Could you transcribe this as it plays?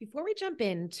Before we jump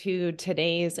into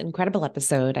today's incredible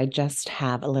episode, I just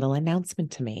have a little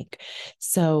announcement to make.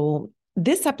 So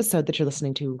this episode that you're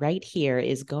listening to right here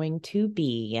is going to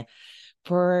be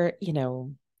for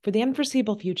the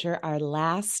unforeseeable future, our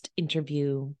last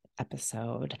interview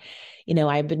episode.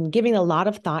 I've been giving a lot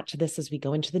of thought to this as we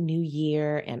go into the new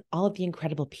year and all of the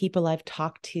incredible people I've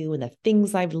talked to and the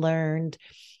things I've learned.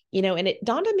 And it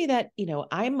dawned on me that,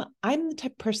 I'm the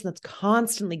type of person that's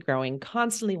constantly growing,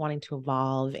 constantly wanting to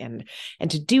evolve and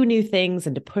to do new things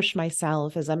and to push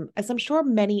myself, as I'm sure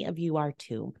many of you are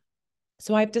too.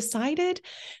 So I've decided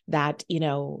that,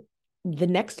 the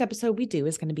next episode we do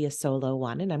is going to be a solo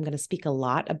one, and I'm going to speak a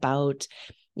lot about,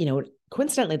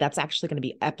 coincidentally, that's actually going to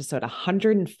be episode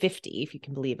 150, if you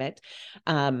can believe it.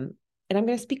 And I'm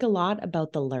going to speak a lot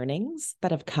about the learnings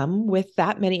that have come with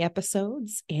that many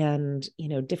episodes and,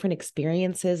 different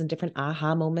experiences and different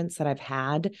aha moments that I've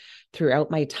had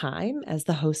throughout my time as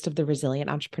the host of the Resilient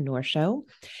Entrepreneur Show.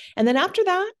 And then after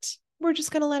that, we're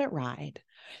just going to let it ride.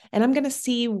 And I'm going to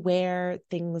see where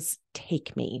things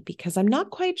take me because I'm not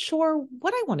quite sure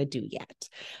what I want to do yet.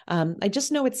 I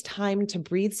just know it's time to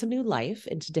breathe some new life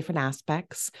into different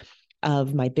aspects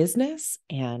of my business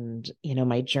and,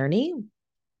 my journey.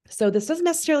 So this doesn't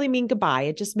necessarily mean goodbye.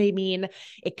 It just may mean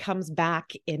it comes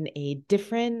back in a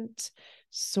different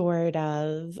sort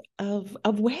of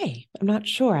way. I'm not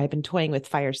sure. I've been toying with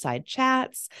fireside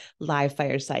chats, live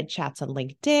fireside chats on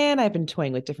LinkedIn. I've been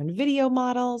toying with different video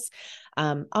models,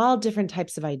 all different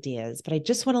types of ideas. But I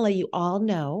just want to let you all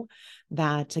know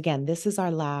that, again, this is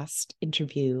our last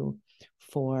interview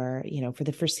for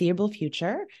the foreseeable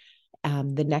future.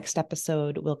 The next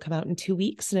episode will come out in 2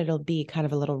 weeks, and it'll be kind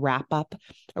of a little wrap up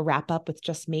with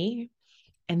just me.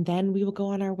 And then we will go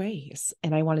on our ways.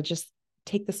 And I want to just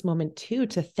take this moment too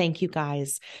to thank you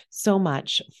guys so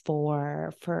much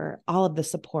for all of the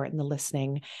support and the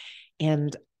listening.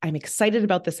 And I'm excited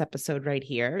about this episode right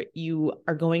here. You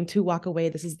are going to walk away.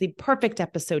 This is the perfect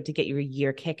episode to get your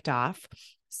year kicked off.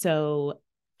 So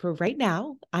for right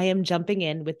now, I am jumping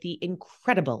in with the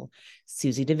incredible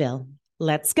Susie deVille.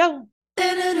 Let's go.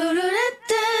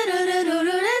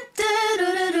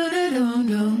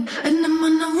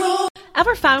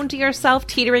 Ever found yourself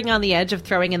teetering on the edge of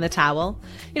throwing in the towel?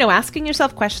 Asking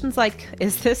yourself questions like,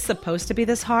 is this supposed to be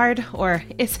this hard? Or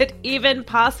is it even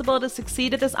possible to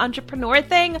succeed at this entrepreneur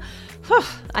thing? Whew,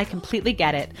 I completely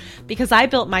get it, because I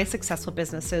built my successful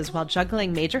businesses while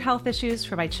juggling major health issues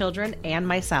for my children and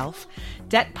myself,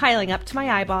 debt piling up to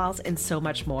my eyeballs, and so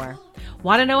much more.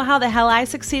 Want to know how the hell I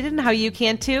succeeded and how you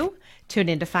can too? Tune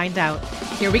in to find out.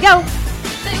 Here we go.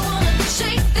 They want to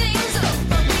shake things up,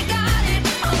 but we got it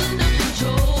under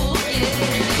control, yeah.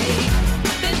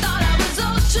 They thought I was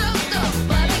all shook up,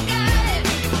 but I got it.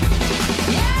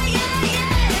 Yeah, yeah,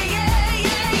 yeah,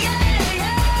 yeah, yeah, yeah,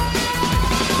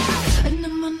 yeah. And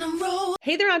I'm on the road.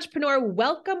 Hey there, entrepreneur.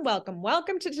 Welcome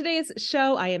to today's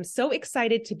show. I am so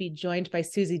excited to be joined by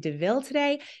Susie deVille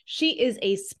today. She is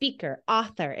a speaker,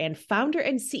 author, and founder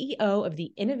and CEO of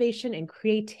the Innovation and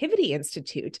Creativity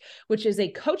Institute, which is a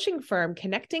coaching firm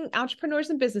connecting entrepreneurs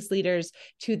and business leaders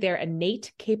to their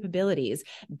innate capabilities,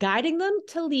 guiding them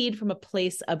to lead from a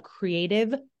place of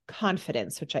creative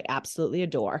confidence, which I absolutely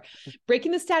adore,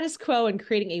 breaking the status quo and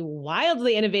creating a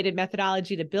wildly innovative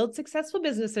methodology to build successful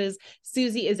businesses.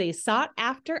 Susie is a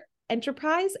sought-after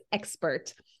enterprise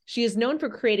expert. She is known for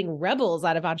creating rebels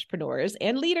out of entrepreneurs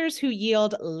and leaders who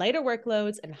yield lighter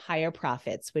workloads and higher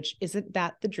profits, which isn't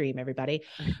that the dream, everybody?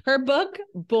 Her book,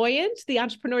 Buoyant, The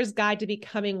Entrepreneur's Guide to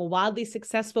Becoming Wildly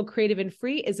Successful, Creative, and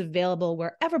Free, is available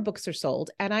wherever books are sold,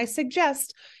 and I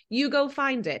suggest you go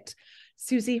find it.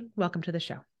 Susie, welcome to the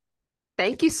show.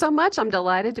 Thank you so much. I'm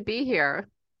delighted to be here.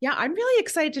 Yeah, I'm really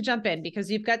excited to jump in because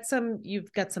you've got some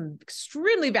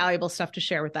extremely valuable stuff to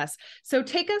share with us. So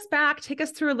take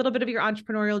us through a little bit of your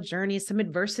entrepreneurial journey, some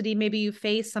adversity maybe you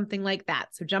faced, something like that.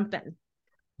 So jump in.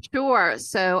 Sure.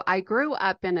 So I grew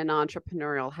up in an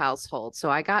entrepreneurial household. So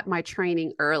I got my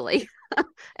training early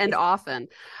and often.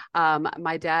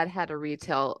 My dad had a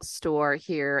retail store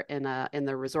here in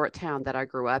the resort town that I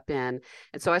grew up in.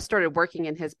 And so I started working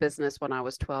in his business when I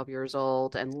was 12 years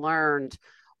old and learned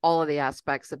all of the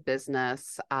aspects of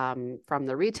business from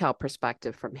the retail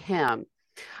perspective from him.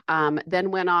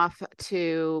 Then went off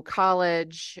to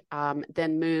college,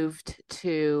 then moved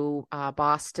to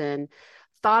Boston,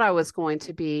 thought I was going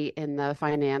to be in the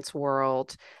finance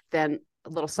world. Then a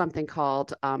little something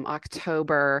called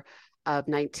October of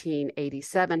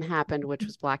 1987 happened, which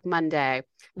was Black Monday.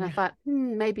 And I thought,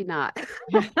 maybe not.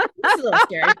 It's a little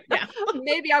scary. Yeah.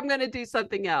 Maybe I'm going to do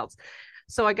something else.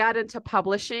 So I got into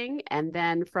publishing, and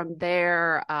then from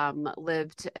there,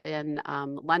 lived in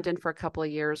London for a couple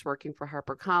of years, working for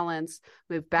HarperCollins,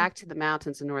 moved back to the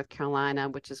mountains in North Carolina,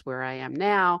 which is where I am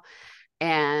now,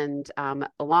 and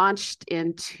launched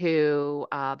into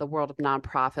the world of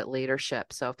nonprofit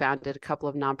leadership. So founded a couple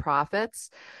of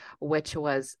nonprofits, which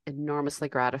was enormously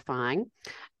gratifying.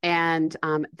 And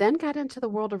then got into the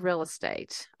world of real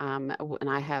estate. And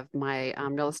I have my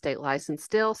real estate license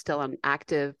still an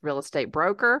active real estate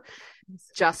broker.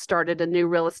 Just started a new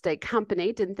real estate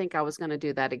company. Didn't think I was going to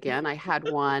do that again. I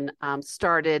had one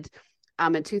started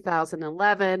in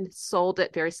 2011, sold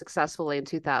it very successfully in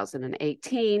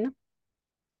 2018.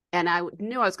 And I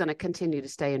knew I was going to continue to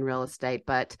stay in real estate,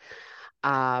 but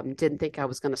didn't think I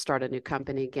was going to start a new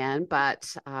company again.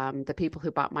 But the people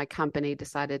who bought my company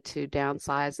decided to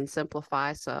downsize and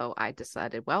simplify. So I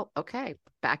decided, well, okay,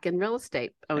 back in real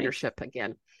estate ownership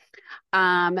again.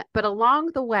 But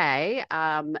along the way,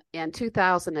 in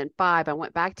 2005, I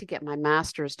went back to get my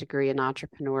master's degree in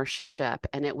entrepreneurship.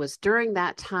 And it was during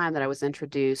that time that I was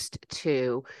introduced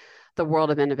to the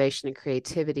world of innovation and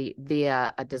creativity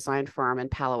via a design firm in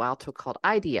Palo Alto called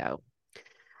IDEO.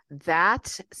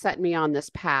 That set me on this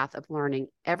path of learning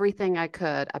everything I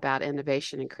could about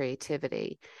innovation and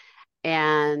creativity,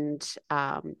 and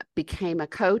became a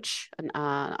coach, an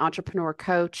entrepreneur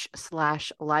coach /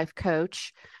 life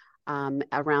coach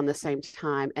around the same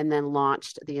time, and then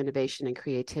launched the Innovation and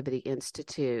Creativity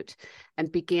Institute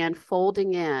and began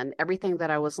folding in everything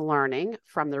that I was learning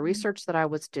from the research that I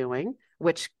was doing,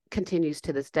 which continues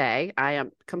to this day. I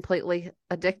am completely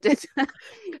addicted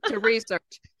to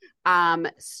research.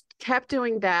 Kept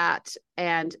doing that,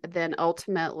 and then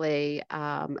ultimately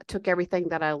took everything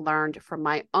that I learned from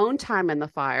my own time in the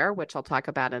fire, which I'll talk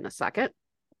about in a second,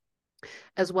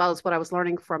 as well as what I was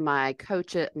learning from my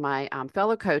coach, my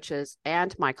fellow coaches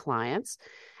and my clients,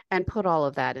 and put all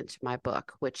of that into my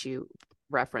book, which you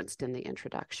referenced in the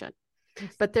introduction.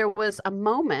 Yes. But there was a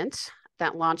moment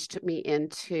that launched me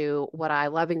into what I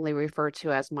lovingly refer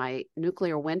to as my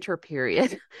nuclear winter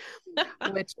period,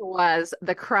 which was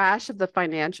the crash of the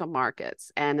financial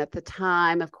markets. And at the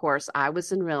time, of course, I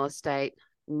was in real estate.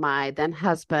 My then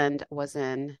husband was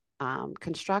in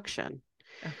construction.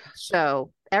 Oh,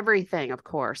 so everything, of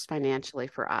course, financially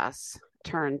for us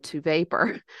turned to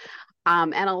vapor.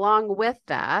 And along with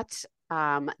that,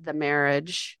 the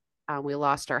marriage, we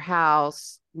lost our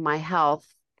house, my health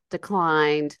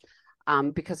declined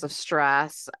because of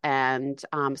stress. And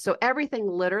so everything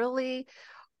literally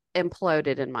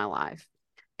imploded in my life.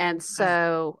 And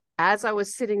so as I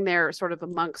was sitting there sort of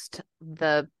amongst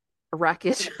the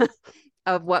wreckage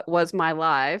of what was my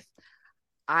life,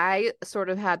 I sort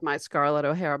of had my Scarlett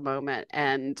O'Hara moment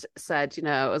and said, you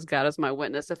know, as God is my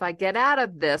witness, if I get out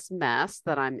of this mess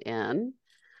that I'm in,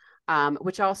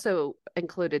 which also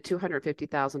included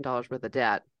 $250,000 worth of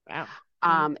debt. Wow.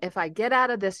 If I get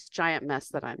out of this giant mess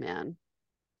that I'm in,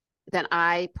 then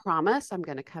I promise I'm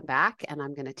going to come back and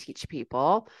I'm going to teach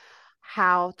people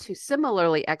how to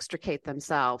similarly extricate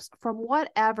themselves from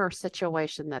whatever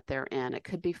situation that they're in. It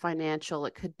could be financial,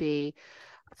 it could be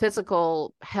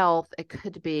physical health, it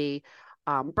could be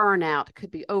burnout, it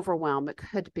could be overwhelm, it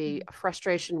could be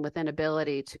frustration with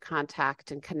inability to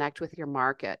contact and connect with your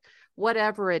market.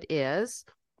 Whatever it is,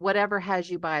 whatever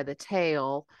has you by the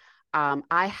tail,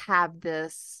 I have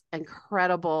this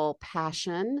incredible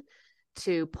passion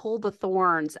to pull the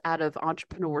thorns out of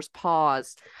entrepreneurs'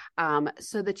 paws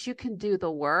so that you can do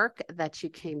the work that you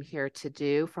came here to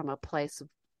do from a place of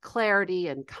clarity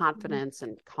and confidence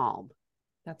and calm.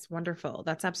 That's wonderful.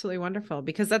 That's absolutely wonderful,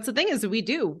 because that's the thing is we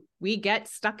get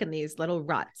stuck in these little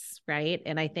ruts. Right.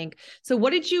 And I think, so what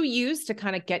did you use to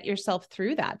kind of get yourself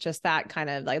through that? Just that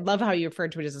kind of, I love how you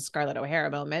referred to it as a Scarlett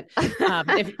O'Hara moment.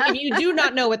 If you do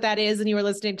not know what that is and you are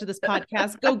listening to this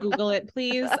podcast, go Google it,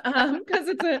 please.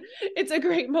 Cause it's a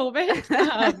great moment.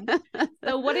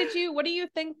 So what do you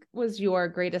think was your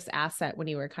greatest asset when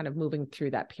you were kind of moving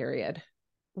through that period?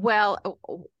 Well,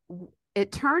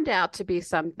 it turned out to be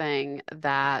something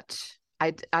that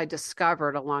I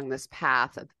discovered along this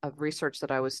path of research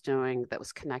that I was doing that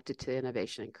was connected to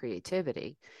innovation and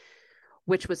creativity,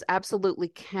 which was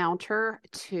absolutely counter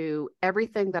to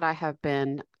everything that I have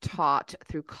been taught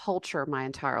through culture my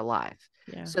entire life.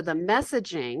 Yeah. So the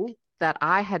messaging that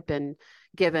I had been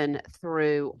given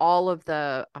through all of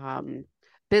the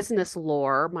business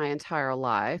lore my entire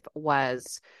life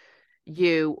was,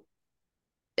 you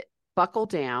buckle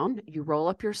down, you roll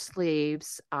up your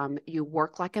sleeves, you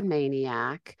work like a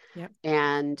maniac, yep.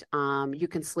 And you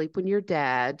can sleep when you're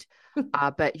dead,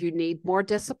 but you need more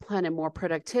discipline and more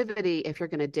productivity if you're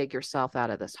going to dig yourself out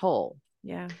of this hole.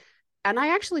 Yeah. And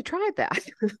I actually tried that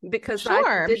because I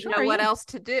Sure, I'm didn't know sure. what Yeah. else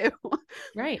to do.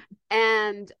 Right.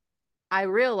 And I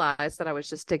realized that I was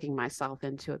just digging myself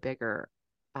into a bigger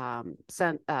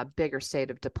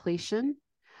state of depletion.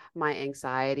 My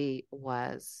anxiety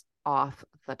was off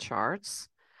the charts.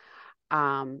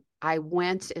 I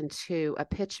went into a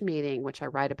pitch meeting, which I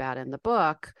write about in the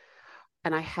book,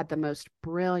 and I had the most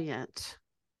brilliant,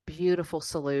 beautiful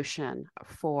solution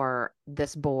for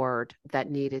this board that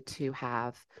needed to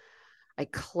have a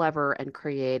clever and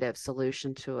creative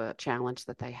solution to a challenge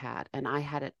that they had. And I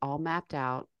had it all mapped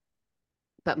out,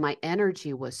 but my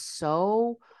energy was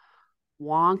so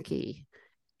wonky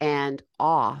and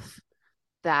off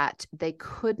that they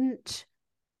couldn't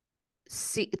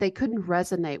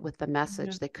resonate with the Yeah.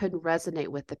 message. They couldn't resonate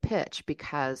with the pitch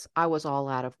because I was all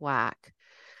out of whack.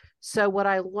 So what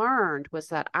I learned was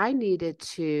that I needed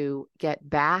to get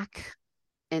back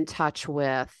in touch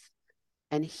with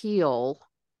and heal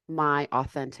my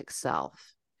authentic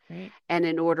self. Right. And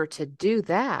in order to do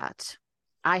that,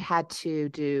 I had to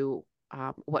do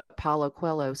what Paulo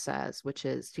Coelho says, which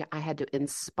is I had to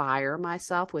inspire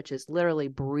myself, which is literally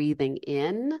breathing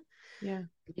in Yeah.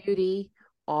 beauty,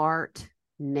 art,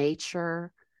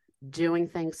 nature, doing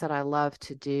things that I love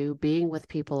to do, being with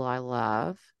people I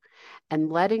love,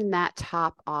 and letting that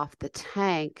top off the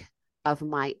tank of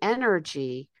my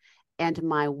energy and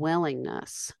my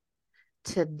willingness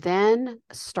to then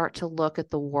start to look at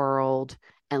the world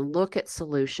and look at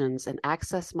solutions and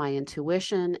access my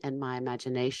intuition and my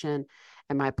imagination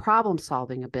and my problem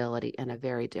solving ability in a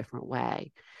very different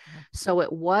way. Yeah. So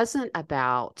it wasn't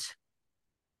about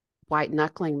white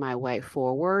knuckling my way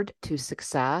forward to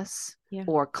success Yeah.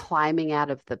 or climbing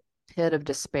out of the pit of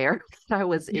despair that I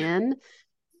was Yeah. in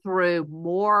through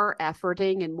more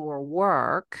efforting and more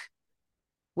work,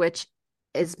 which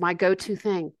is my go-to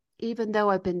thing. Even though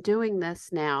I've been doing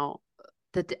this now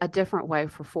a different way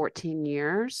for 14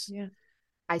 years, Yeah.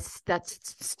 I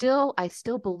still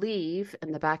believe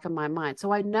in the back of my mind.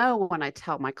 So I know when I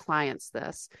tell my clients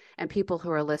this and people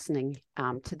who are listening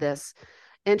to this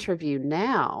interview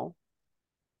now,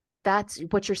 that's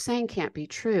what you're saying can't be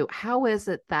true. How is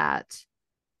it that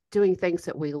doing things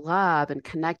that we love and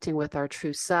connecting with our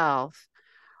true self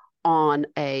on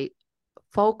a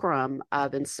fulcrum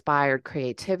of inspired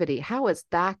creativity, how is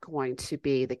that going to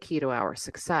be the key to our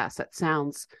success? It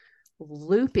sounds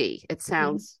loopy. It Yeah.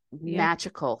 sounds Yeah.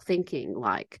 magical thinking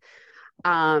like.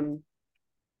 Um,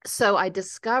 so I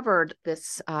discovered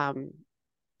this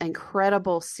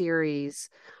incredible series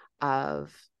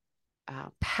of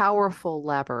powerful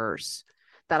levers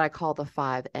that I call the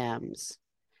 5 M's.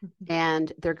 Mhm.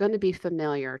 And they're going to be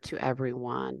familiar to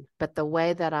everyone. But the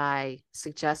way that I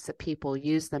suggest that people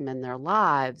use them in their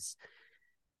lives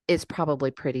is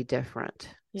probably pretty different.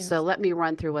 So Yes. let me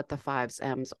run through what the 5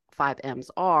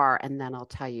 M's are, and then I'll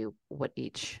tell you what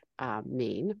each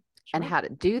mean and Sure. how to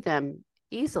do them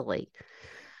easily.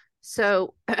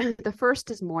 So the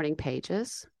first is morning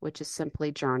pages, which is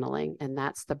simply journaling, and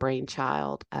that's the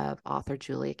brainchild of author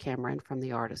Julia Cameron from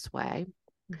The Artist's Way.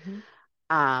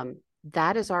 Hmm.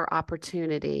 That is our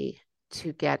opportunity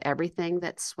to get everything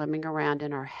that's swimming around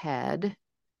in our head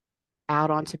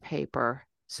out onto paper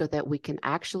so that we can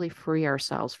actually free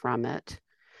ourselves from it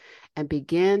and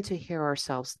begin to hear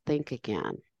ourselves think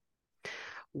again.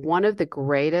 One of the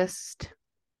greatest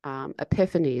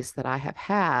epiphanies that I have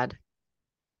had,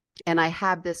 and I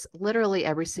have this literally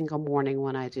every single morning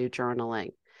when I do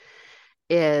journaling,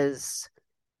 is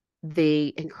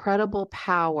the incredible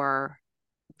power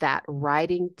that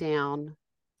writing down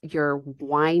your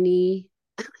whiny,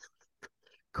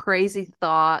 crazy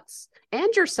thoughts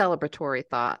and your celebratory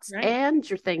thoughts Right. and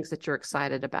your things that you're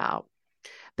excited about,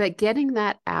 but getting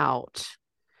that out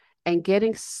and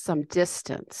getting some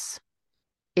distance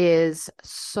is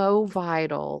so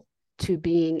vital to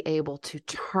being able to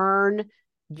turn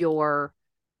your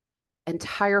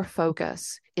entire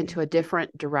focus into a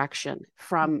different direction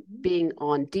from Mhm. being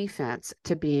on defense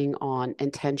to being on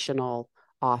intentional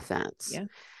offense. Yeah.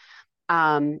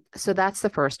 So that's the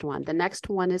first one. The next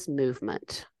one is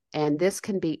movement. And this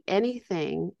can be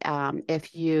anything.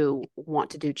 If you want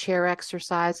to do chair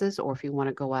exercises, or if you want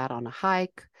to go out on a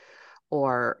hike,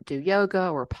 or do yoga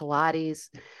or Pilates,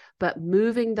 but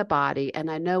moving the body. And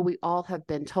I know we all have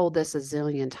been told this a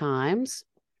zillion times,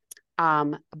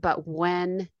 but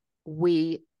when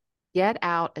we get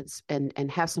out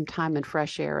and have some time in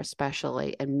fresh air,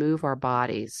 especially, and move our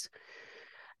bodies,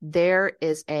 there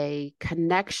is a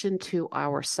connection to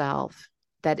ourself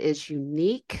that is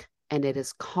unique and it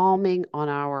is calming on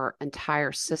our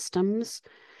entire systems.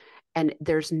 And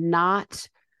there's not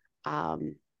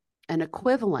an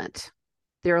equivalent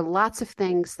There are lots of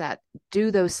things that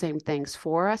do those same things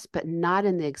for us, but not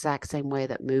in the exact same way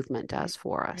that movement does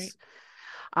for Right.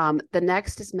 us. The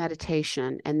next is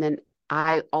meditation. And then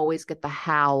I always get the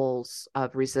howls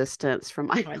of resistance from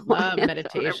my I love clients when I bring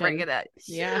meditation. it up.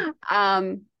 Yeah.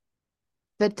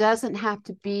 That doesn't have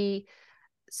to be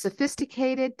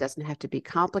sophisticated, doesn't have to be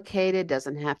complicated,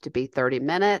 doesn't have to be 30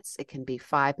 minutes. It can be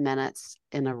 5 minutes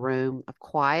in a room of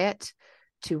quiet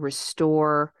to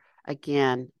restore,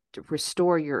 again, to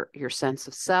restore your sense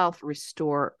of self,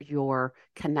 restore your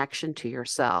connection to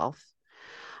yourself.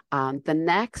 The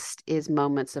next is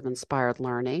moments of inspired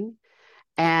learning.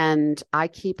 And I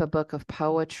keep a book of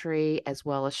poetry as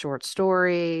well as short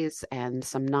stories and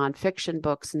some nonfiction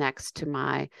books next to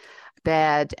my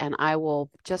bed. And I will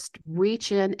just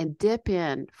reach in and dip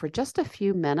in for just a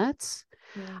few minutes.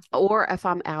 Yeah. Or if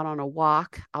I'm out on a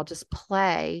walk, I'll just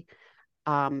play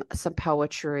some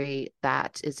poetry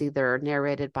that is either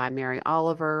narrated by Mary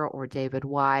Oliver or David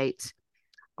White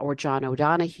or John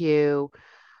O'Donohue.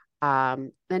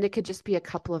 And it could just be a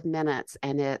couple of minutes,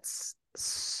 and it's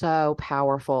so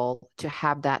powerful to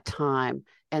have that time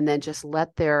and then just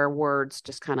let their words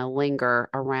just kind of linger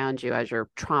around you as you're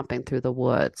tromping through the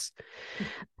woods.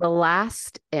 The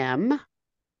last M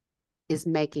is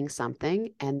making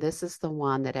something. And this is the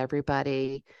one that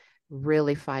everybody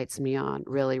really fights me on,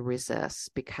 really resists,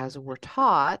 because we're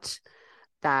taught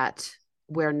that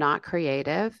we're not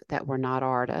creative, that we're not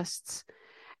artists.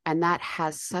 And that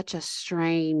has such a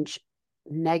strange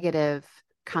negative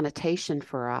connotation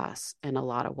for us in a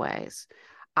lot of ways.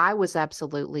 I was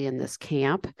absolutely in this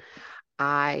camp.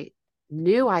 I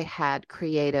knew I had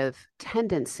creative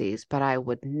tendencies, but I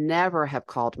would never have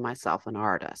called myself an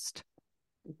artist.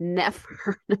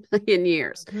 Never in a million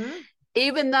years. Mhm.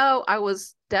 Even though I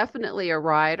was definitely a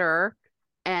writer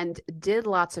and did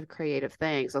lots of creative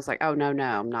things, I was like, oh, no,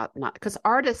 I'm not. Because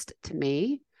artist to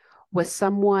me was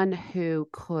someone who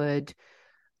could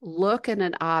look at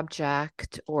an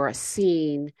object or a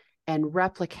scene and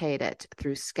replicate it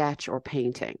through sketch or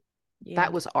painting. Yeah.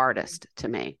 That was artist to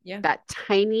me. Yeah. That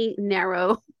tiny,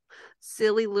 narrow,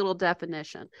 silly little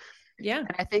definition. Yeah.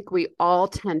 And I think we all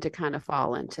tend to kind of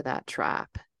fall into that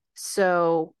trap.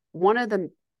 So, one of the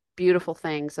beautiful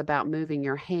things about moving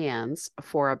your hands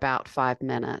for about 5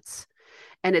 minutes,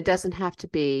 and it doesn't have to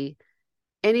be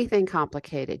anything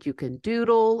complicated. You can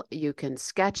doodle, you can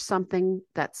sketch something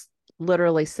that's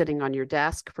literally sitting on your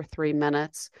desk for 3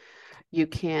 minutes. You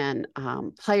can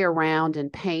play around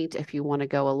and paint if you want to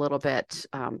go a little bit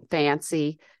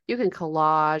fancy. You can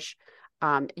collage.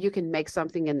 You can make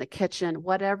something in the kitchen,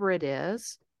 whatever it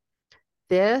is.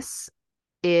 This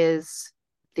is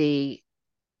the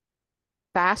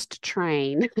fast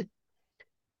train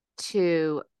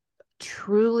to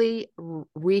truly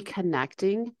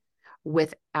reconnecting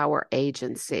with our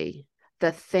agency.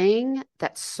 The thing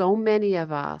that so many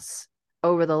of us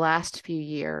over the last few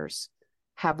years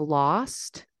have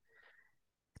lost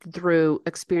through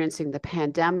experiencing the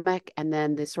pandemic and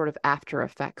then the sort of after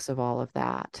effects of all of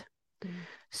that. Yeah.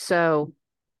 So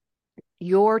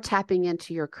you're tapping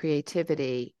into your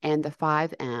creativity, and the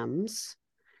 5 M's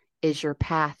is your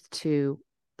path to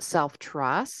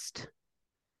self-trust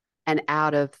and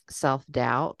out of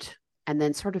self-doubt, and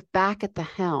then sort of back at the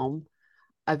helm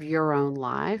of your own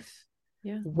life,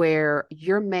 Yeah. where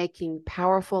you're making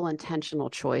powerful,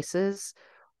 intentional choices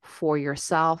for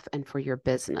yourself and for your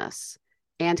business,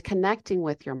 and connecting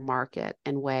with your market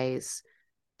in ways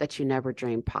that you never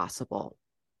dreamed possible.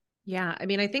 Yeah. I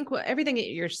mean, I think everything that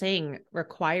you're saying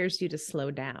requires you to slow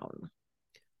down,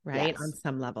 right? On Yes.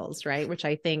 some levels, right? Which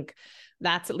I think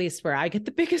that's at least where I get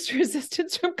the biggest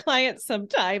resistance from clients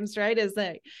sometimes, right? Is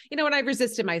that, when I've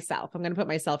resisted myself, I'm going to put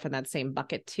myself in that same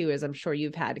bucket too, as I'm sure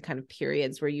you've had kind of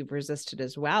periods where you've resisted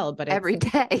as well, but it's, Every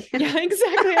day. yeah,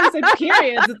 exactly. I said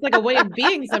periods. It's like a way of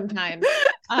being sometimes.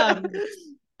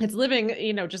 It's living,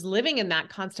 just living in that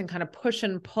constant kind of push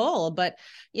and pull. But,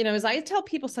 as I tell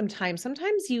people sometimes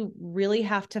you really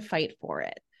have to fight for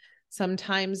it.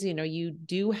 Sometimes, you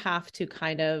do have to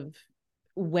kind of,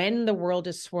 when the world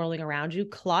is swirling around you,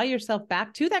 claw yourself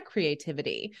back to that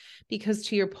creativity, because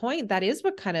to your point, that is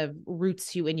what kind of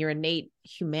roots you in your innate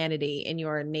humanity, in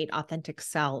your innate authentic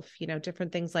self,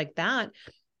 different things like that.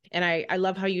 And I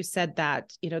love how you said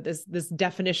that, this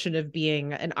definition of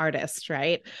being an artist,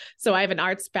 right? So I have an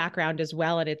arts background as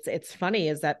well. And it's funny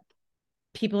is that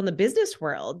people in the business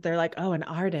world, they're like, oh, an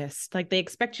artist. Like they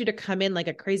expect you to come in like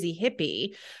a crazy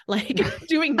hippie, like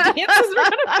doing dances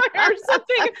around a fire or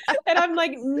something. And I'm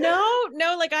like, no,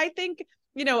 like I think,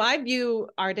 I view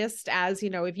artists as,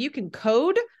 if you can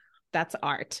code, that's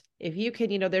art. If you can,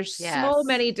 there's so Yes.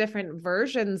 many different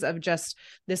versions of just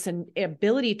this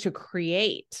ability to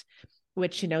create,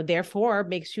 which, therefore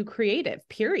makes you creative,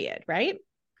 period. Right?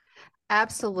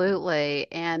 Absolutely.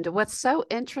 And what's so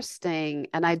interesting,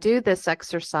 and I do this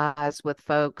exercise with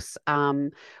folks,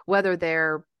 whether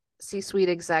they're C-suite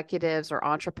executives or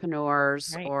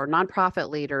entrepreneurs Right. or nonprofit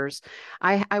leaders,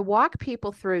 I walk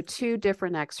people through two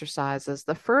different exercises.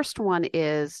 The first one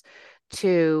is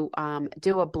to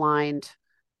do a blind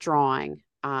drawing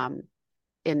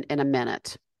in a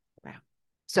minute. Wow.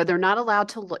 So they're not allowed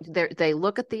to look, they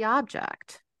look at the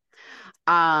object,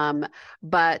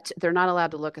 but they're not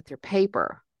allowed to look at their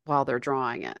paper while they're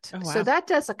drawing it. Oh, So wow. that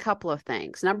does a couple of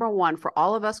things. Number one, for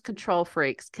all of us control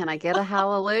freaks, can I get a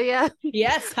hallelujah?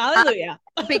 Yes. Hallelujah.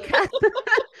 Because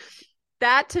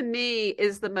that to me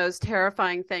is the most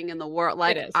terrifying thing in the world. It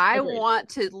Like, is. I Agreed. want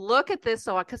to look at this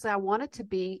because I want it to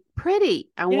be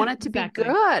pretty. I Yeah, want it to be exactly.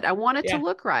 good. I want it to Yeah.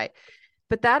 look right.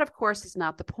 But that, of course, is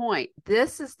not the point.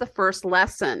 This is the first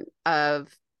lesson of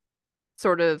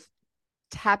sort of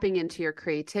tapping into your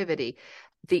creativity.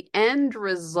 The end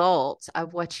result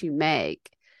of what you make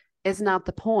is not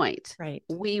the point. Right.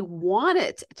 We want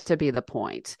it to be the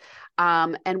point.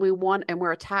 And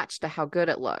we're attached to how good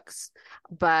it looks.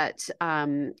 But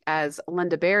as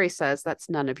Linda Berry says,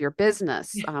 that's none of your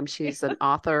business. She's an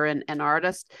author and an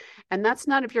artist, and that's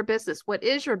none of your business. What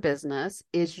is your business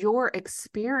is your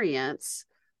experience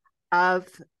of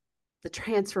the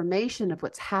transformation of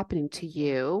what's happening to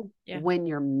you when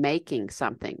you're making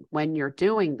something, when you're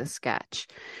doing the sketch.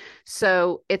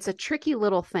 So it's a tricky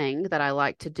little thing that I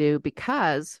like to do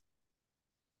because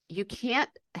you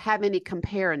can't have any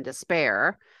compare and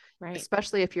despair, Right.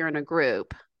 especially if you're in a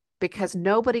group, because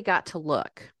nobody got to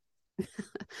look.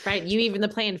 Right. You even the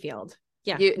playing field.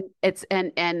 Yeah. It's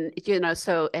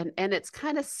so it's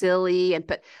kind of silly,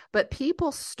 but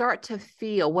people start to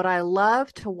feel what I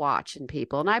love to watch in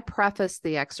people. And I preface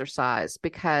the exercise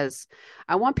because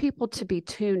I want people to be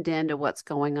tuned into what's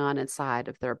going on inside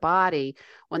of their body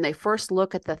when they first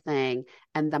look at the thing,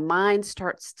 and the mind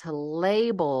starts to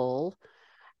label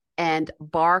and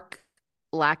bark,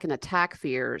 lack, and attack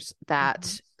fears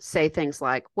that say things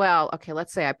like, well, okay,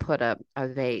 let's say I put a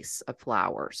vase of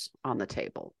flowers on the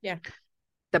table. Yeah.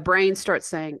 The brain starts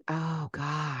saying, oh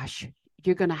gosh,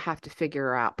 you're going to have to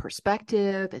figure out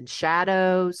perspective and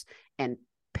shadows and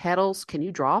petals. Can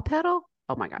you draw a petal?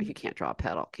 Oh my God, you can't draw a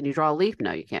petal. Can you draw a leaf?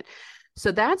 No, you can't.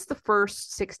 So that's the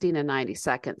first 60 to 90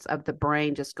 seconds of the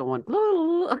brain just going,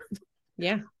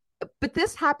 yeah. But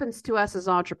this happens to us as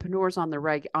entrepreneurs on a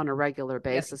regular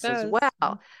basis as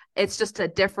well. It's just a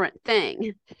different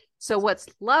thing. So what's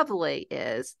lovely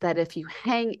is that if you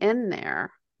hang in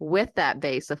there with that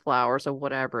vase of flowers or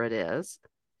whatever it is,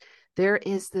 there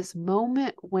is this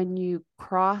moment when you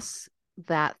cross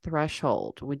that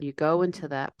threshold, when you go into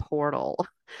that portal,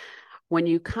 when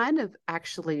you kind of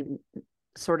actually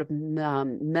sort of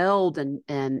meld and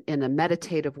in a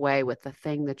meditative way with the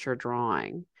thing that you're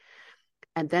drawing.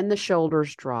 And then the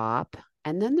shoulders drop.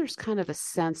 And then there's kind of a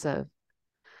sense of,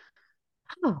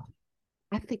 oh,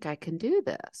 I think I can do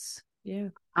this. Yeah.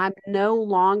 I'm no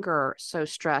longer so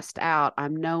stressed out.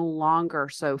 I'm no longer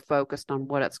so focused on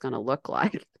what it's going to look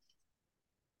like.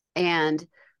 And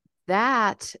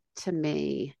that to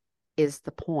me is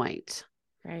the point.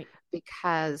 Right.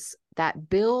 Because that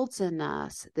builds in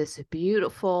us this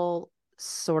beautiful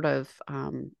sort of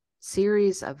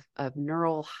series of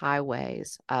neural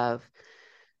highways of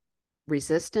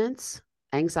resistance,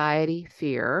 anxiety,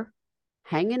 fear,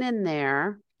 hanging in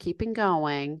there, keeping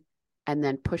going, and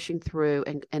then pushing through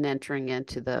and entering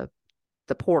into the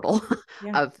portal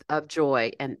of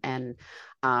joy and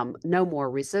no more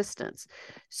resistance.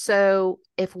 So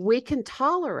if we can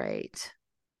tolerate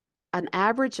an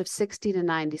average of 60 to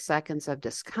 90 seconds of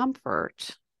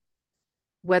discomfort,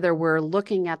 whether we're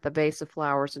looking at the vase of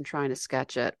flowers and trying to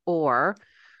sketch it, or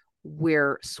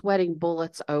we're sweating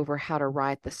bullets over how to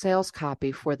write the sales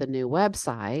copy for the new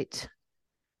website,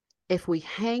 if we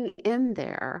hang in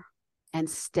there and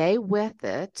stay with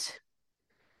it,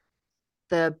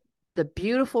 the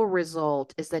beautiful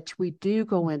result is that we do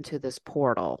go into this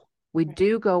portal. We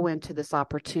do go into this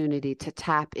opportunity to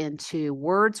tap into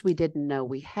words we didn't know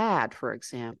we had, for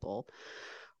example,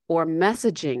 or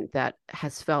messaging that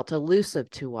has felt elusive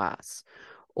to us,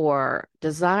 or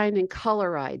design and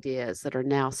color ideas that are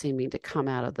now seeming to come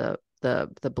out of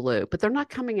the blue. But they're not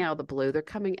coming out of the blue, they're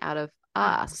coming out of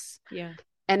us. Yeah.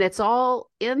 And it's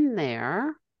all in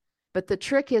there. But the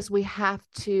trick is we have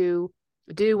to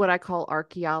do what I call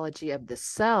archaeology of the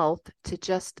self to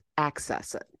just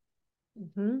access it.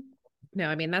 No,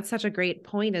 I mean, that's such a great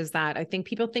point, is that I think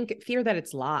people fear that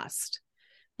it's lost.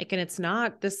 Like, and it's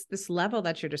not this level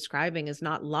that you're describing is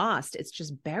not lost. It's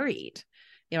just buried.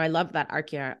 I love that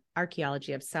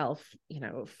archaeology of self,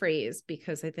 phrase,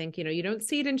 because I think, you don't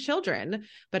see it in children,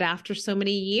 but after so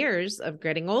many years of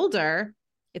getting older,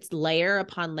 it's layer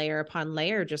upon layer upon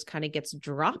layer just kind of gets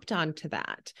dropped onto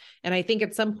that. And I think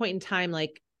at some point in time,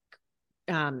 like,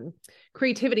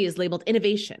 creativity is labeled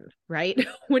innovation, right?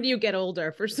 When you get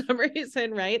older for some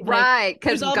reason, right? Like, Right.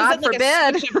 Because there's all God of a sudden like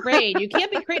forbid. a switch of brain. You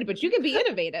can't be creative, but you can be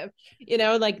innovative,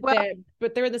 like Well,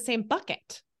 but they're in the same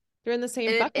bucket. They're in the same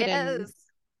it bucket. And is.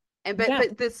 And yeah,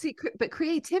 but the secret, but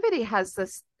creativity has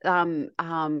this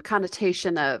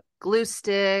connotation of glue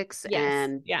sticks yes.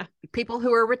 and Yeah. people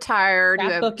who are retired who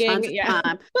have Scrapbooking. tons of Yeah.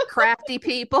 time, crafty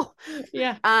people.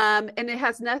 Yeah. And it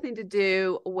has nothing to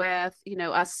do with,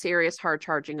 us serious hard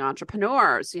charging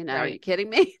entrepreneurs. Are you Right.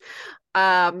 kidding me?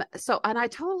 So, and I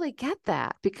totally get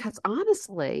that, because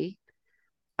honestly,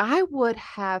 I would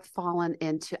have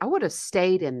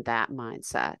stayed in that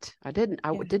mindset. I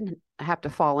Yeah. didn't have to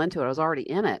fall into it. I was already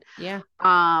in it. Yeah.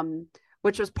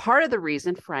 Which was part of the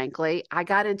reason, frankly, I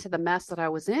got into the mess that I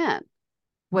was in,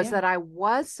 was Yeah. that I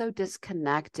was so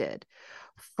disconnected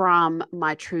from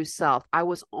my true self. I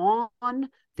was on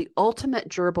the ultimate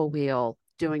gerbil wheel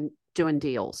doing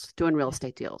deals, doing real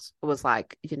estate deals. It was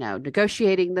like,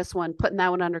 negotiating this one, putting that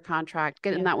one under contract,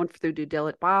 getting Yeah. that one through due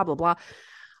diligence, blah, blah, blah.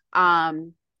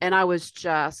 And I was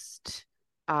just,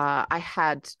 I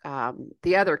had,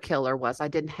 the other killer was I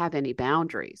didn't have any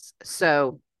boundaries.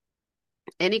 So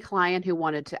any client who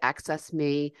wanted to access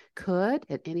me could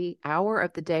at any hour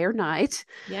of the day or night.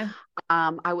 Yeah.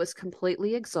 I was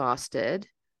completely exhausted.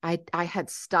 I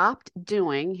had stopped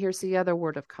doing, here's the other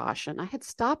word of caution, I had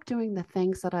stopped doing the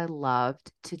things that I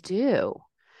loved to do.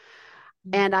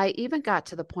 And I even got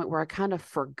to the point where I kind of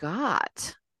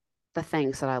forgot the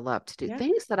things that I loved to do, Yeah.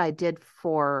 things that I did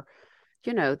for,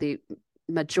 the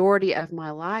majority of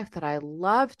my life that I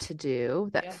loved to do,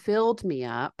 that Yeah. filled me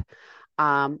up.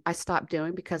 I stopped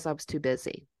doing because I was too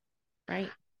busy.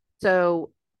 Right.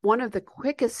 So one of the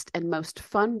quickest and most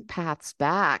fun paths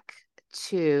back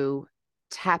to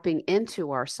tapping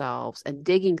into ourselves and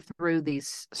digging through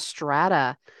these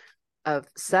strata of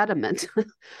sediment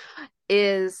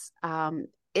is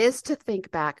to think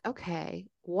back, okay,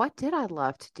 what did I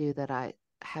love to do that I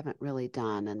haven't really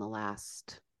done in the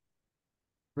last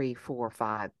 3, 4,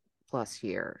 5+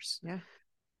 years? Yeah.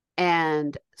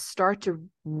 And start to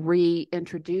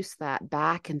reintroduce that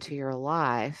back into your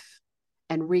life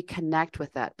and reconnect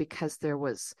with that, because there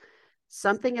was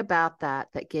something about that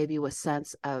that gave you a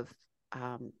sense of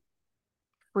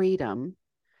freedom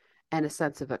and a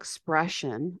sense of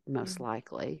expression, most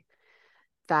likely,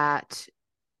 that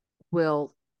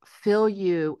will fill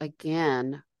you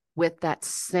again with that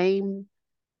same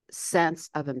sense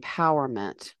of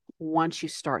empowerment once you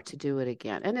start to do it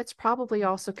again. And it's probably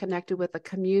also connected with a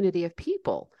community of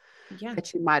people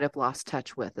that you might have lost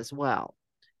touch with as well.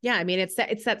 Yeah. I mean, it's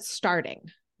that starting,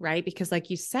 right? Because like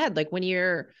you said, like when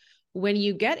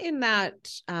you get in that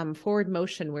forward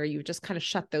motion where you just kind of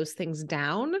shut those things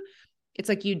down, it's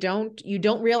like you don't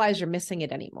realize you're missing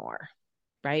it anymore,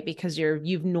 right? Because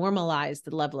you've normalized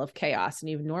the level of chaos and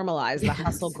you've normalized the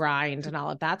hustle grind and all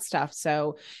of that stuff.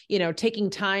 So, taking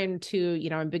time to,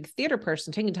 I'm a big theater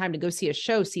person, taking time to go see a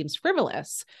show seems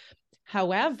frivolous.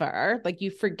 However, like you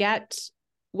forget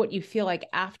what you feel like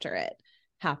after it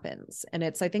happens. And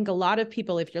I think a lot of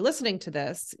people, if you're listening to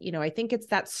this, I think it's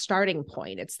that starting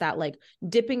point. It's that like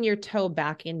dipping your toe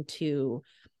back into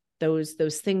those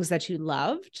things that you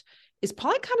loved is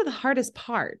probably kind of the hardest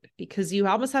part, because you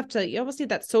almost need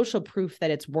that social proof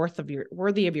that it's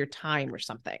worthy of your time or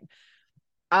something.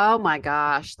 Oh my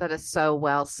gosh, that is so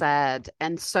well said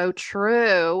and so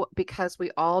true, because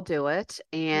we all do it.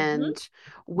 And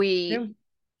Yeah.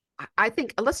 I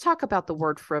think, let's talk about the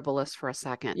word frivolous for a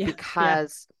second, Yeah.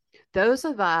 because those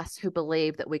of us who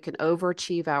believe that we can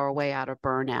overachieve our way out of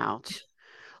burnout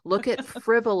look at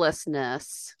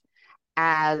frivolousness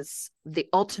as the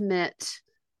ultimate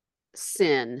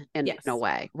sin in a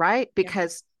way, right?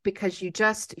 Because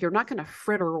you're not going to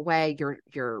fritter away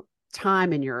your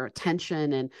time and your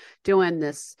attention and doing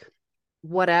this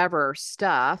whatever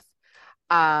stuff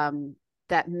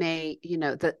that may,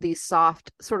 that these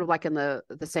soft, sort of like in the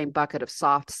same bucket of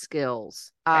soft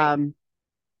skills.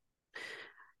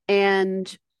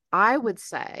 And I would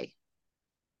say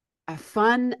a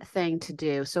fun thing to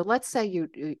do. So let's say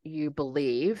you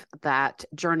believe that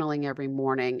journaling every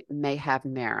morning may have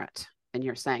merit, and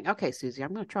you're saying, okay, Susie,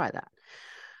 I'm going to try that.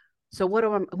 So what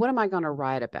am I going to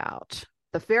write about?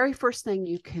 The very first thing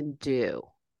you can do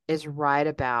is write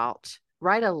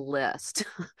a list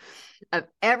of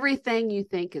everything you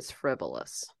think is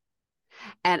frivolous.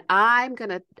 And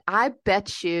I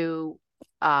bet you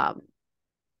um,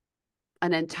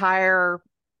 an entire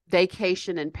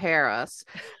vacation in Paris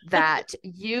that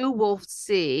you will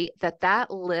see that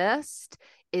that list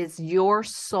is your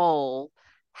soul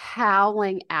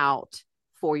howling out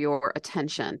for your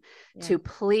attention Yeah. to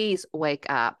please wake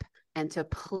up and to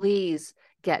please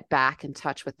get back in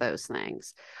touch with those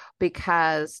things.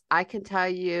 Because I can tell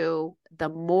you, the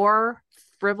more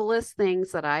frivolous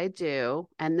things that I do,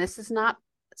 and this is not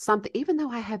something, even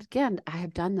though I have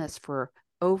done this for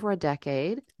over a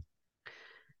decade,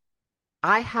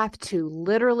 I have to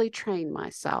literally train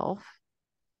myself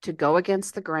to go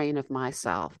against the grain of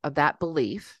myself, of that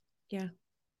belief. Yeah.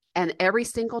 And every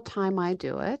single time I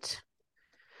do it,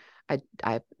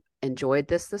 I enjoyed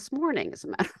this morning, as a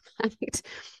matter of fact.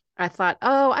 I thought,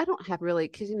 oh, I don't have really,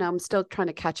 because, I'm still trying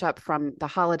to catch up from the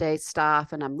holiday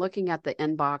stuff. And I'm looking at the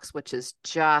inbox, which is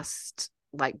just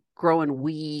like growing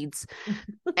weeds.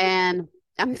 And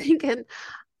I'm thinking,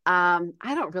 I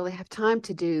don't really have time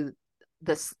to do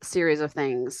this series of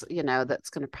things, that's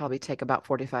going to probably take about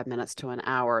 45 minutes to an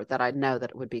hour, that I know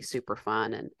that it would be super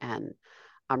fun and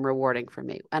rewarding for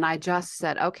me. And I just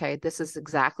said, okay, this is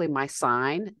exactly my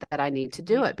sign that I need to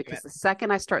do it, because the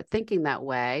second I start thinking that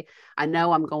way, I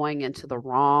know I'm going into the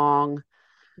wrong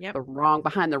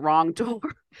behind the wrong door.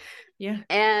 Yeah.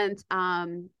 And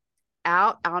so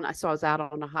I was out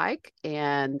on a hike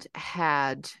and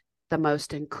had the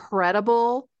most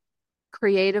incredible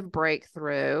creative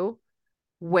breakthrough.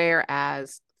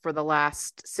 Whereas for the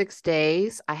last 6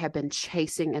 days, I have been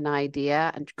chasing an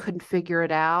idea and couldn't figure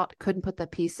it out, couldn't put the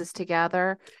pieces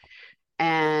together.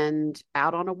 And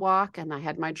out on a walk, and I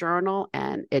had my journal,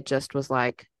 and it just was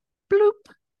like, bloop.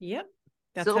 Yep.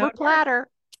 That's silver platter.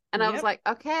 And I was like,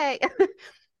 okay.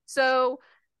 So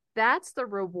that's the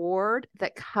reward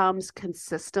that comes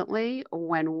consistently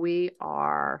when we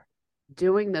are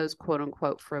doing those quote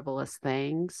unquote frivolous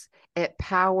things. It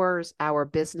powers our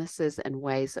businesses in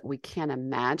ways that we can't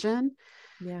imagine,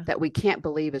 that we can't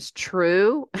believe is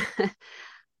true.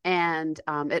 And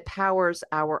it powers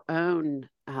our own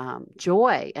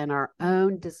joy and our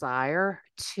own desire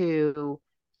to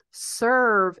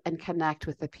serve and connect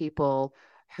with the people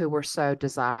who we're so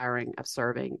desiring of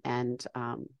serving and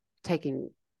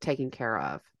taking care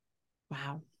of.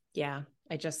 Wow. Yeah.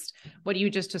 What you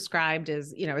just described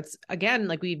is, it's, again,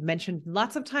 like we've mentioned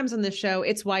lots of times on this show,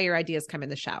 it's why your ideas come in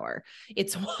the shower.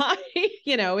 It's why,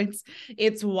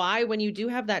 it's why when you do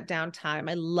have that downtime,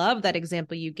 I love that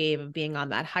example you gave of being on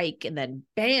that hike and then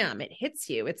bam, it hits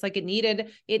you. It's like it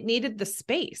needed the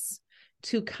space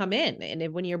to come in.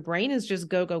 And when your brain is just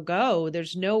go, go, go,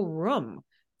 there's no room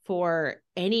for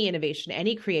any innovation,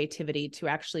 any creativity to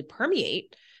actually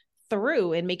permeate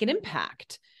through and make an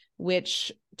impact.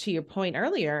 Which, to your point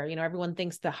earlier, everyone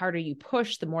thinks the harder you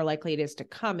push, the more likely it is to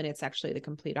come. And it's actually the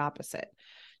complete opposite.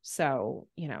 So,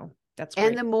 that's great.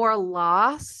 And the more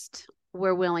lost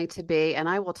we're willing to be. And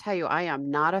I will tell you, I am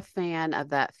not a fan of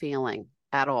that feeling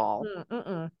at all.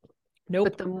 Nope.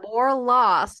 But the more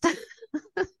lost,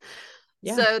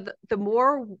 yeah. So the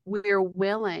more we're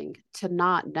willing to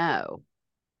not know,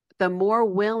 the more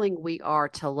willing we are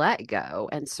to let go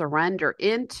and surrender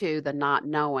into the not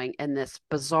knowing in this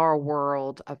bizarre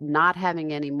world of not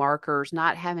having any markers,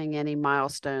 not having any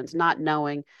milestones, not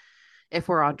knowing if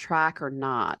we're on track or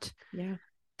not. Yeah.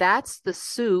 That's the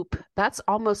soup. That's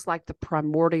almost like the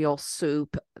primordial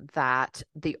soup that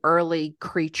the early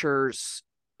creatures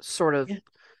sort of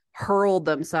hurled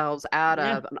themselves out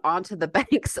of and onto the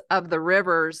banks of the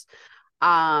rivers.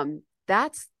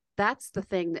 That's the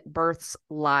thing that births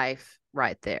life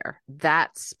right there.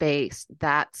 That space,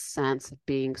 that sense of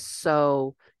being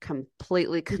so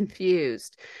completely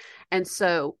confused. And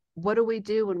so what do we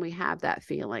do when we have that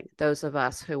feeling? Those of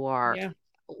us who are a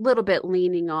little bit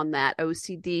leaning on that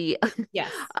OCD.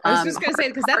 Yes. I was just going to say,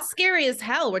 because that's scary as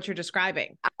hell, what you're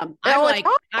describing.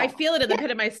 I feel it in the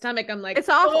pit of my stomach. I'm like, it's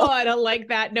awful. Oh, I don't like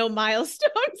that. No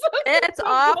milestones. It's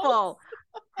awful.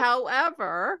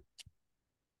 However,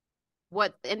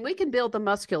 and we can build the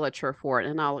musculature for it,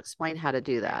 and I'll explain how to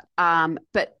do that.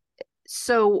 But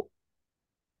so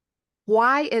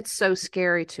why it's so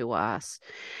scary to us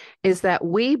is that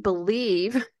we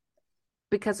believe,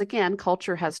 because again,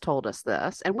 culture has told us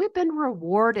this, and we've been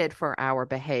rewarded for our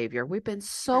behavior. We've been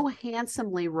so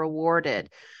handsomely rewarded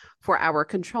for our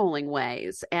controlling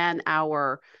ways and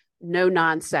our no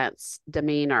nonsense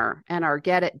demeanor and our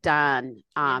get it done.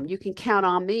 You can count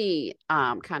on me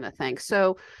kind of thing.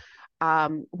 So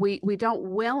we don't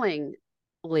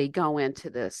willingly go into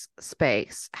this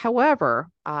space. However,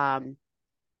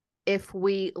 if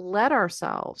we let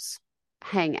ourselves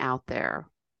hang out there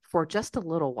for just a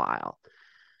little while,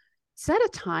 set a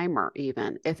timer,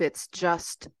 even if it's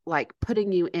just like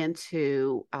putting you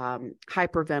into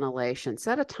hyperventilation.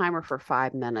 Set a timer for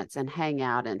 5 minutes and hang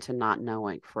out into not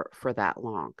knowing for that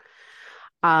long.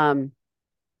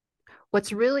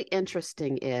 What's really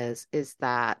interesting is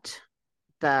that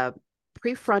the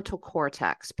prefrontal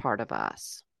cortex part of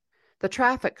us, the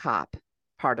traffic cop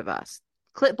part of us,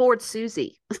 clipboard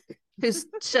Susie, who's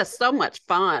just so much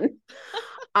fun.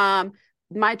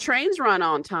 My trains run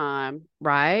on time,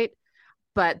 right?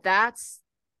 But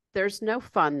there's no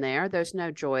fun there. There's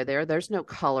no joy there. There's no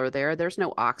color there. There's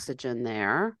no oxygen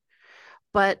there.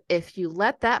 But if you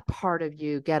let that part of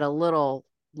you get a little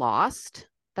lost,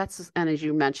 and as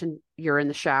you mentioned, you're in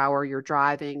the shower, you're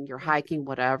driving, you're hiking,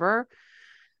 whatever,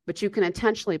 but you can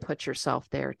intentionally put yourself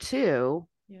there too.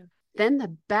 Yeah. Then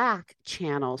the back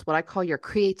channels, what I call your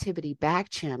creativity back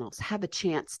channels, have a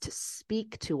chance to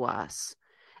speak to us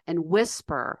and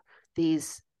whisper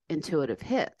these intuitive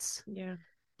hits. Yeah.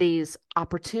 These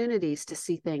opportunities to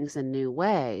see things in new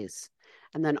ways.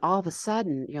 And then all of a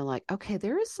sudden you're like, okay,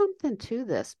 there is something to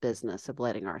this business of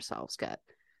letting ourselves get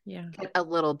a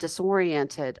little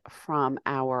disoriented from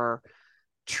our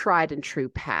tried and true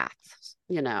paths,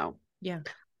 Yeah.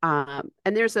 And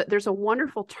there's a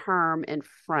wonderful term in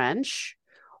French,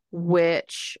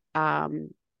 which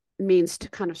means to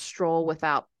kind of stroll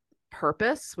without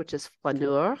purpose, which is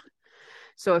flaneur.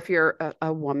 So if you're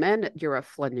a woman, you're a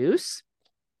flaneuse.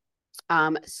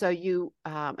 So you,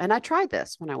 and I tried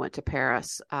this when I went to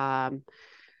Paris,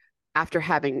 after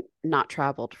having not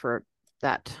traveled for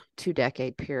that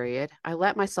 2-decade period. I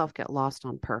let myself get lost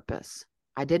on purpose.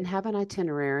 I didn't have an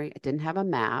itinerary. I didn't have a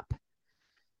map.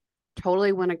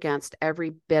 Totally went against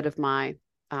every bit of my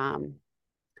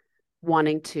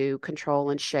wanting to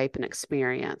control and shape and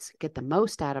experience, get the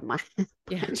most out of my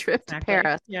trip to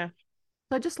Paris. Yeah.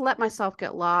 So I just let myself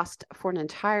get lost for an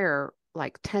entire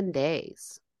 10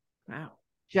 days. Wow.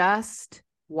 Just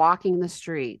walking the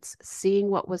streets, seeing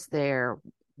what was there,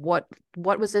 what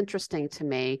was interesting to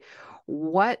me,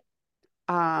 what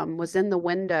was in the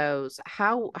windows,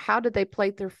 how did they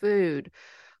plate their food,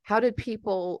 how did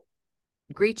people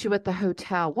greet you at the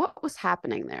hotel, what was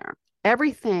happening there.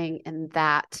 Everything in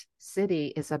that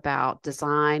city is about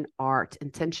design, art,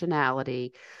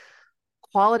 intentionality,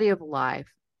 quality of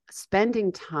life,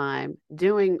 spending time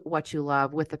doing what you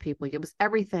love with the people. It was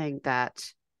everything that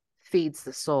feeds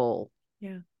the soul.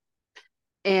 Yeah.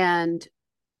 And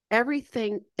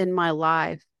everything in my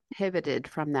life pivoted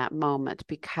from that moment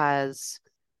because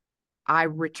I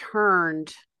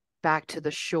returned back to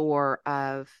the shore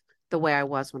of the way I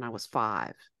was when I was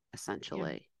 5,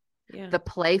 essentially. Yeah. The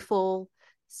playful,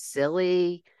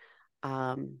 silly,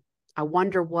 I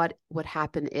wonder what would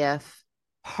happen if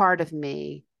part of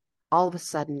me all of a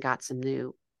sudden got some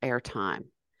new airtime.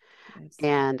 Nice.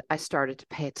 And I started to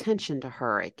pay attention to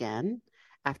her again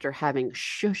after having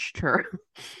shushed her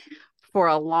for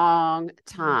a long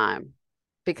time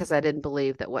because I didn't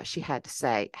believe that what she had to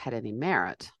say had any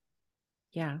merit.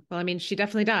 Yeah. Well, I mean, she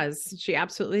definitely does. She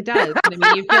absolutely does. I mean,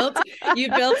 you've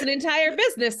built an entire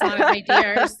business on it, my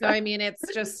dear. So, I mean, it's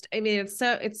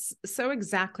so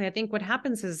exactly, I think what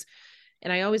happens is,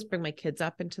 and I always bring my kids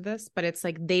up into this, but it's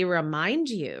like, they remind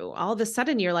you all of a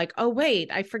sudden you're like, oh,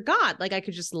 wait, I forgot. Like I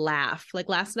could just laugh. Like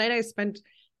last night I spent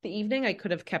the evening, I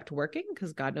could have kept working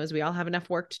because God knows we all have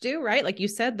enough work to do, right? Like you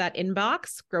said, that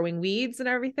inbox, growing weeds and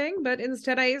everything. But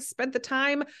instead I spent the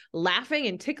time laughing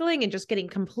and tickling and just getting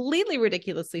completely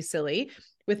ridiculously silly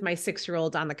with my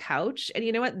 6-year-old on the couch. And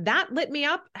you know what? That lit me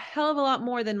up a hell of a lot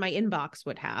more than my inbox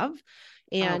would have.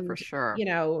 And for sure,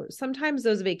 sometimes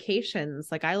those vacations,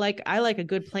 like I like a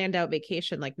good planned out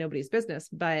vacation, like nobody's business,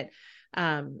 but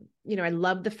I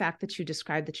love the fact that you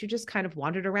described that you just kind of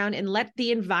wandered around and let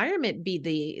the environment be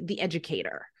the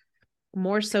educator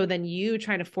more so than you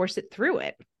trying to force it through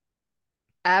it.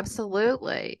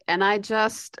 Absolutely. And I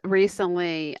just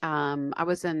recently, I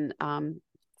was in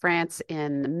France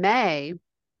in May,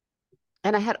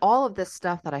 and I had all of this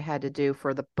stuff that I had to do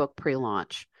for the book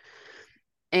pre-launch.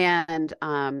 And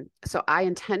so I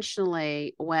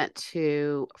intentionally went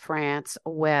to France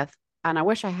and I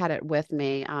wish I had it with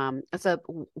me. It's a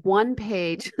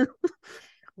 1-page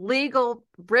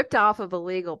ripped off of a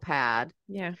legal pad.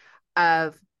 Yeah.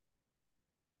 Of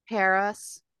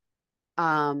Paris,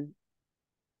 Antibes,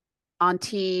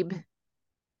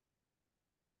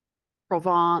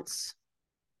 Provence,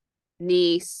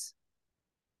 Nice,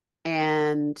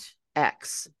 and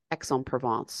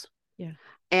Aix-en-Provence. Yeah.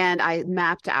 And I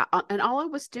mapped out, and all I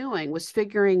was doing was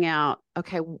figuring out,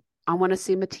 okay, I want to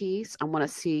see Matisse, I want to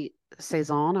see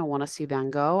Cezanne, I want to see Van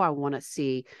Gogh, I want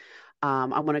to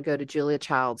go to Julia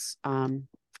Child's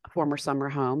former summer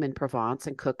home in Provence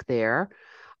and cooked there.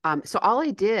 So all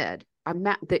I did,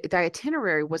 the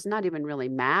itinerary was not even really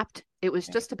mapped. It was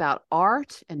just about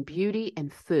art and beauty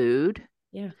and food.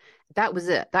 Yeah. That was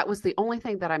it. That was the only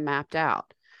thing that I mapped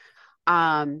out.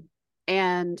 And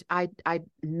I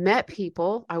met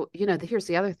people. Here's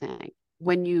the other thing.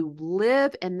 When you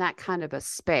live in that kind of a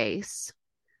space,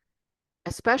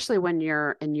 especially when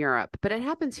you're in Europe, but it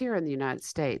happens here in the United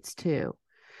States too,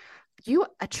 you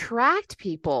attract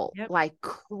people like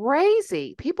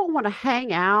crazy. People want to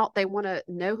hang out. They want to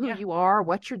know who you are,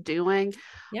 what you're doing.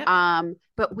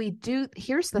 But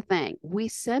here's the thing. We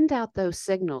send out those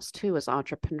signals too, as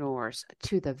entrepreneurs,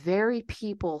 to the very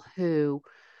people who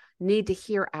need to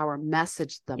hear our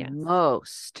message the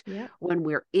most when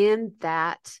we're in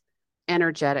that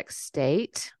energetic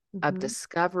state of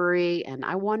discovery. And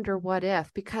I wonder what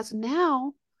if, because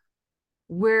now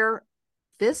we're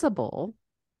visible.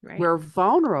 Right. We're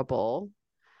vulnerable,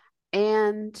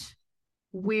 and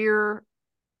we're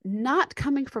not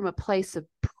coming from a place of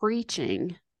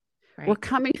preaching. Right. We're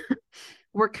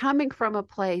coming from a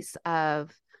place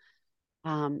of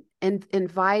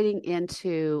inviting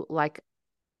into, like,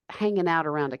 hanging out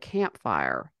around a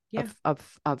campfire of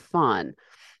fun.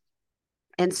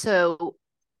 And so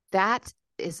that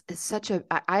is such a,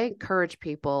 I encourage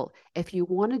people, if you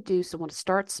want to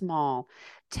start small,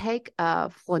 take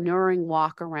a flaneuring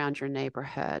walk around your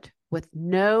neighborhood with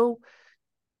no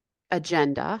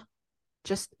agenda.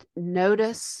 Just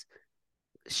notice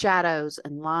shadows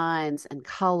and lines and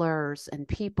colors and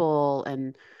people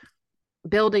and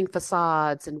building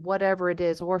facades and whatever it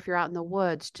is. Or if you're out in the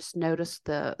woods, just notice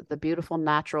the beautiful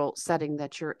natural setting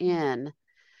that you're in,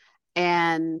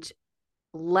 and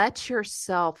let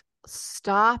yourself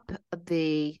stop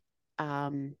the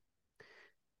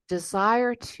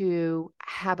desire to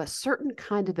have a certain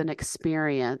kind of an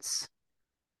experience,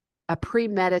 a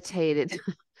premeditated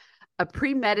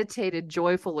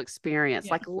joyful experience.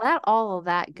 Like, let all of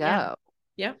that go.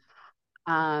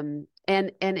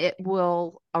 And it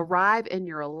will arrive in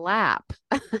your lap.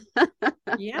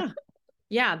 That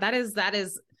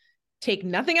is take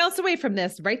nothing else away from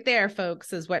this right there,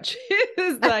 folks, is what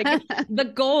is like the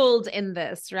gold in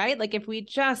this, right? Like, if we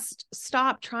just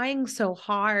stop trying so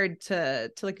hard to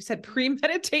like you said,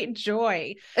 premeditate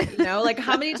joy, like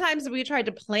how many times have we tried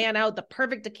to plan out the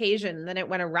perfect occasion and then it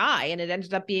went awry and it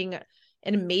ended up being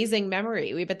an amazing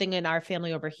memory. We've been thinking in our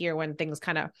family over here, when things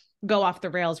kind of go off the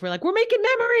rails, we're like, we're making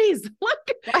memories.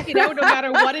 Look, no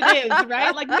matter what it is,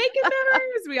 right? Like, making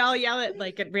memories. We all yell it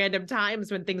like at random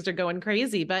times when things are going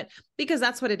crazy, but because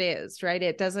that's what it is, right?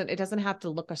 It doesn't have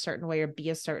to look a certain way or be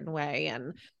a certain way.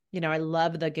 And, I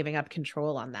love the giving up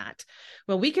control on that.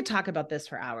 Well, we could talk about this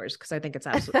for hours because I think it's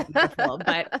absolutely beautiful,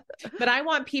 but I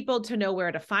want people to know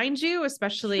where to find you,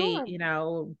 especially,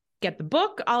 get the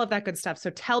book, all of that good stuff.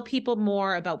 So tell people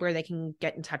more about where they can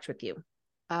get in touch with you.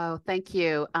 Oh, thank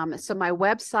you. So my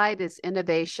website is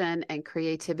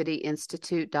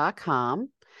innovationandcreativityinstitute.com.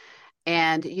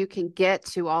 And you can get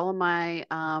to all of my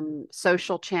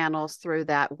social channels through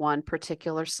that one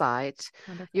particular site.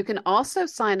 Wonderful. You can also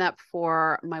sign up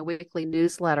for my weekly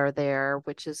newsletter there,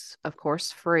 which is, of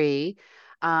course, free.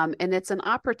 And it's an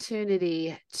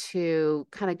opportunity to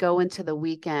kind of go into the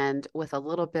weekend with a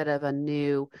little bit of a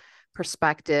new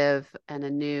perspective and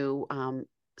a new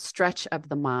stretch of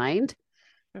the mind.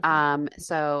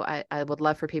 So I would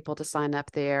love for people to sign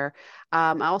up there.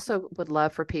 I also would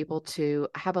love for people to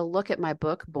have a look at my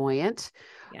book, Buoyant,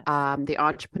 The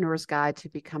Entrepreneur's Guide to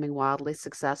Becoming Wildly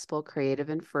Successful, Creative,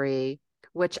 and Free,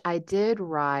 which I did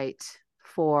write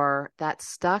for that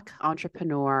stuck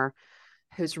entrepreneur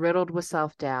who's riddled with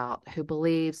self-doubt, who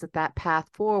believes that path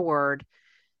forward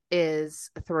is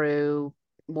through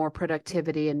more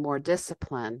productivity and more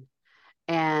discipline.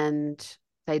 And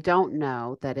they don't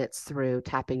know that it's through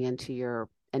tapping into your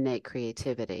innate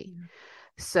creativity.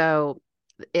 So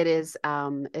it is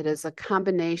a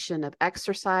combination of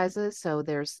exercises. So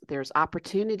there's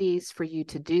opportunities for you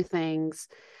to do things.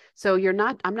 So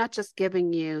I'm not just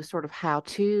giving you sort of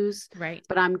how-tos, right,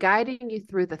 but I'm guiding you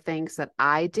through the things that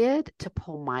I did to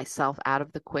pull myself out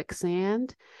of the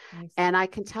quicksand. Nice. And I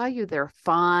can tell you they're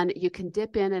fun. You can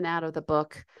dip in and out of the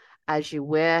book as you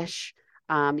wish.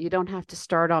 You don't have to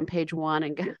start on page 1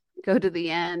 and go to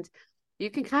the end. You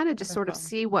can kind of just sort of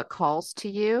see what calls to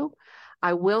you.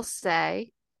 I will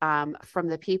say, from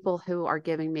the people who are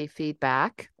giving me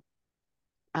feedback,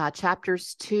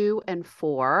 chapters 2 and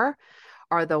 4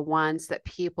 are the ones that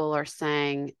people are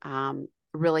saying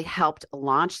really helped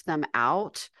launch them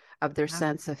out of their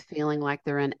sense of feeling like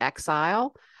they're in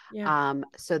exile.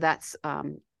 So that's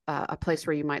a place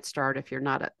where you might start if you're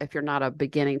not a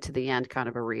beginning to the end kind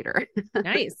of a reader.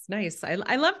 Nice.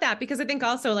 I love that, because I think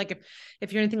also, like,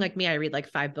 if you're anything like me, I read like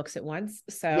 5 books at once.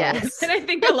 So, Yes. and I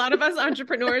think a lot of us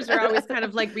entrepreneurs are always kind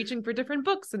of like reaching for different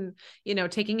books and,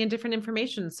 taking in different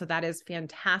information. So that is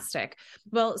fantastic.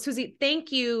 Well, Susie,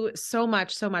 thank you so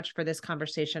much for this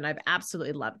conversation. I've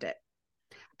absolutely loved it.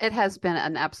 It has been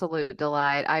an absolute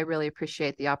delight. I really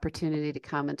appreciate the opportunity to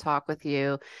come and talk with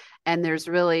you. And there's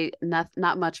really not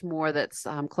much more that's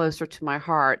closer to my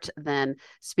heart than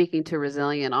speaking to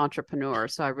resilient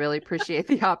entrepreneurs. So I really appreciate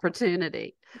the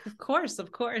opportunity. Of course,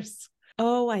 of course.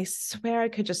 Oh, I swear I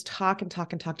could just talk and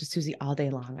talk and talk to Susie all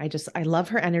day long. I love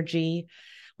her energy.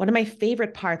 One of my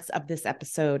favorite parts of this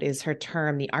episode is her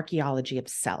term, the archaeology of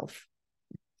self,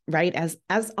 right? As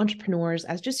entrepreneurs,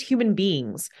 as just human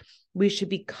beings, we should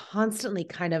be constantly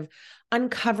kind of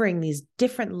uncovering these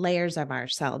different layers of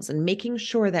ourselves and making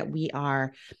sure that we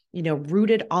are,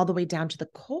 rooted all the way down to the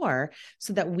core,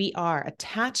 so that we are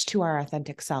attached to our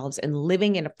authentic selves and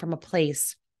living from a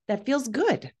place that feels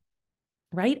good,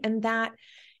 right? And that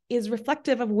is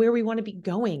reflective of where we want to be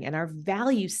going and our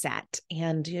value set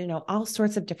and, all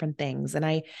sorts of different things. And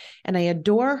I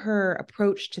adore her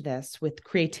approach to this with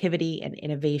creativity and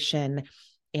innovation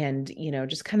and,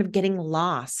 just kind of getting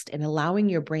lost and allowing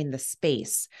your brain the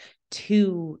space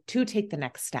to take the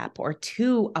next step or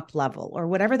to up level or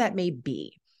whatever that may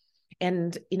be.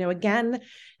 And, again,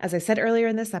 as I said earlier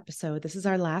in this episode, this is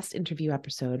our last interview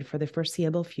episode for the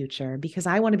foreseeable future, because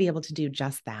I want to be able to do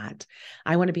just that.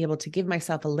 I want to be able to give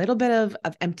myself a little bit of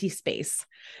empty space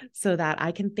so that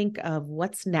I can think of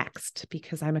what's next,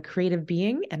 because I'm a creative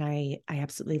being and I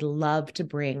absolutely love to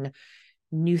bring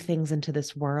new things into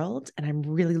this world. And I'm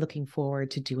really looking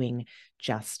forward to doing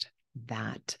just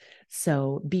that.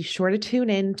 So be sure to tune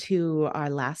in to our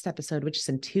last episode, which is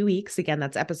in 2 weeks. Again,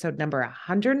 that's episode number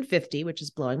 150, which is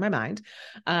blowing my mind,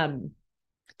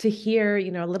 to hear,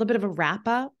 a little bit of a wrap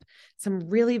up, some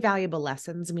really valuable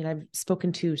lessons. I mean, I've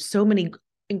spoken to so many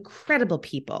incredible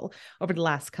people over the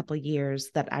last couple of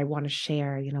years that I want to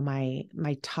share,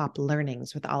 my top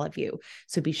learnings with all of you.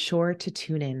 So be sure to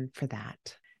tune in for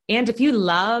that. And if you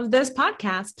love this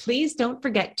podcast, please don't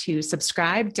forget to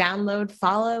subscribe, download,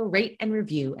 follow, rate, and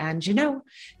review. And,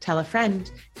 tell a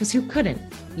friend, because who couldn't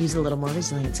use a little more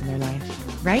resilience in their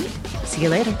life, right? See you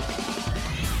later.